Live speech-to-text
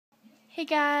Hey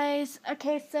guys,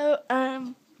 okay, so,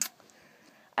 I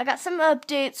got some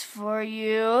updates for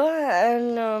you,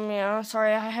 and, yeah,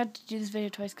 sorry, I had to do this video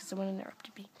twice because someone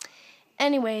interrupted me.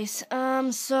 Anyways,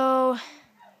 so,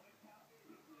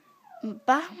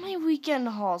 about my weekend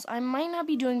hauls, I might not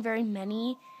be doing very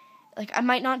many, like, I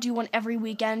might not do one every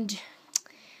weekend,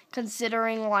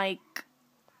 considering, like,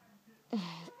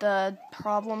 the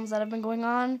problems that have been going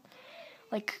on.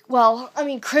 Like, well, I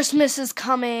mean, Christmas is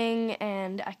coming,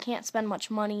 and I can't spend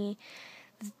much money.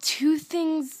 The two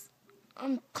things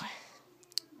I'm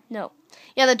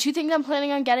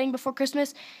planning on getting before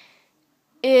Christmas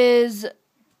is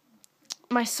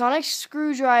my sonic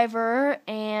screwdriver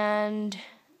and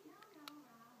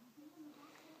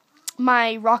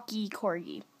my Rocky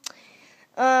Corgi.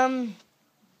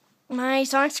 My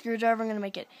sonic screwdriver, I'm going to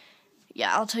make it.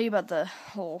 Yeah, I'll tell you about the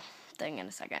whole thing in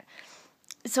a second.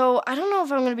 So, I don't know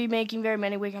if I'm going to be making very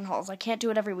many weekend hauls. I can't do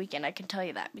it every weekend, I can tell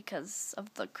you that, because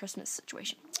of the Christmas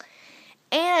situation.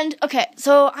 And, okay,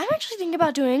 so I'm actually thinking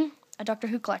about doing a Doctor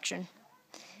Who collection.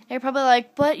 And you're probably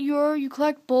like, but you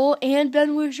collect Bull and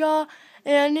Ben Whishaw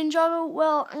and Ninjago.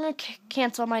 Well, I'm going to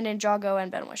cancel my Ninjago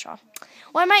and Ben Whishaw.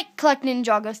 Well, I might collect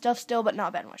Ninjago stuff still, but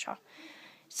not Ben Whishaw.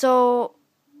 So,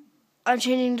 I'm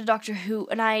changing to Doctor Who,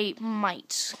 and I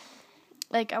might.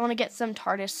 Like, I want to get some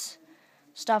TARDIS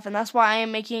stuff, and that's why I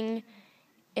am making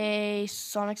a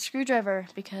sonic screwdriver,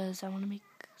 because I want to make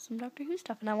some Doctor Who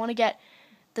stuff, and I want to get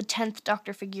the 10th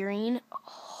Doctor figurine.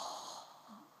 Oh,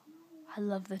 I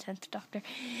love the 10th Doctor.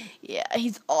 Yeah,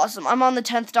 he's awesome. I'm on the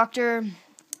 10th Doctor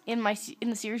in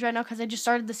the series right now, because I just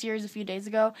started the series a few days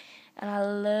ago, and I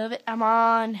love it. I'm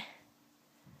on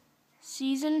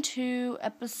Season 2,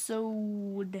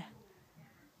 Episode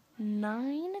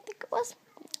 9, I think it was.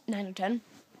 9 or 10.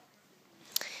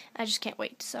 I just can't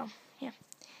wait, so, yeah.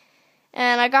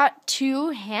 And I got 2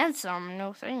 handsome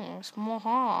new things.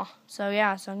 So,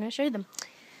 yeah, so I'm going to show you them.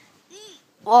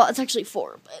 Well, it's actually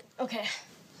 4, but, okay.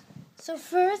 So,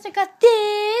 first I got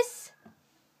this,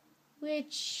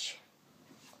 which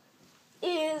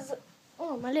is,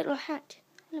 oh, my little hat.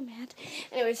 Hello, my hat.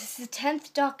 Anyways, this is the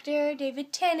 10th Doctor,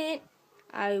 David Tennant.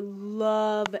 I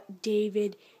love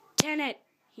David Tennant.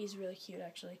 He's really cute,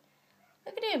 actually.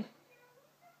 Look at him.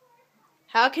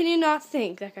 How can you not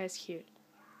think that guy's cute?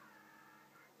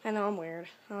 I know I'm weird.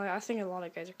 I think a lot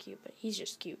of guys are cute, but he's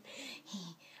just cute.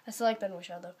 I still like Ben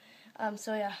Whishaw, though.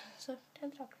 So yeah, so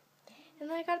 10th Doctor. And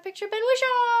then I got a picture of Ben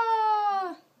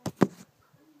Whishaw!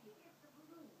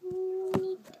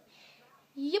 Neat.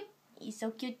 Yep, he's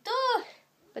so cute, too.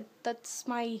 But that's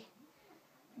my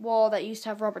wall that used to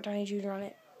have Robert Downey Jr. on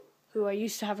it, who I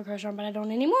used to have a crush on, but I don't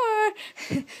anymore.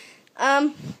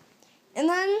 And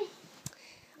then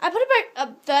I put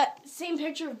that same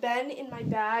picture of Ben in my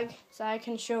bag so I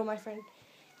can show my friend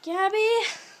Gabby.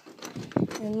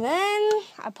 And then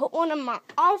I put one in my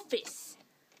office.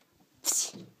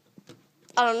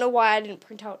 I don't know why I didn't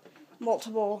print out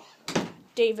multiple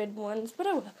David ones, but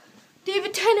I will.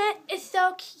 David Tennant is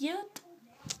so cute.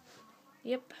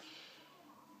 Yep.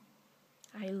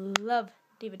 I love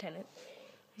David Tennant.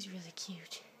 He's really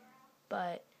cute.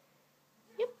 But,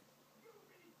 yep.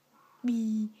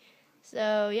 Me.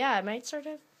 So, yeah, I might start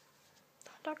a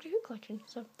Doctor Who collection.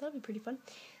 So, that'll be pretty fun.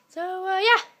 So,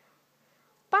 yeah.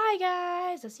 Bye,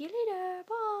 guys. I'll see you later.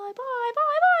 Bye, bye,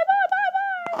 bye, bye, bye,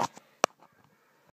 bye, bye.